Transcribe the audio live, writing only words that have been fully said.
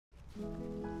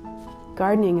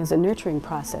Gardening is a nurturing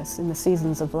process in the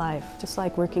seasons of life, just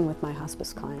like working with my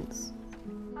hospice clients.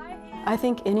 I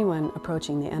think anyone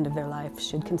approaching the end of their life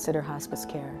should consider hospice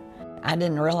care. I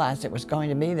didn't realize it was going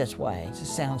to be this way. It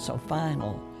sounds so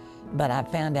final, but I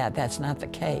found out that's not the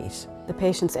case. The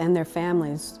patients and their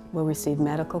families will receive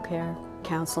medical care,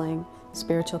 counseling,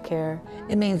 spiritual care.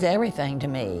 It means everything to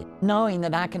me, knowing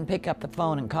that I can pick up the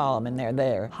phone and call them and they're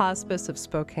there. Hospice of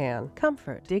Spokane.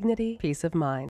 Comfort, dignity, peace of mind.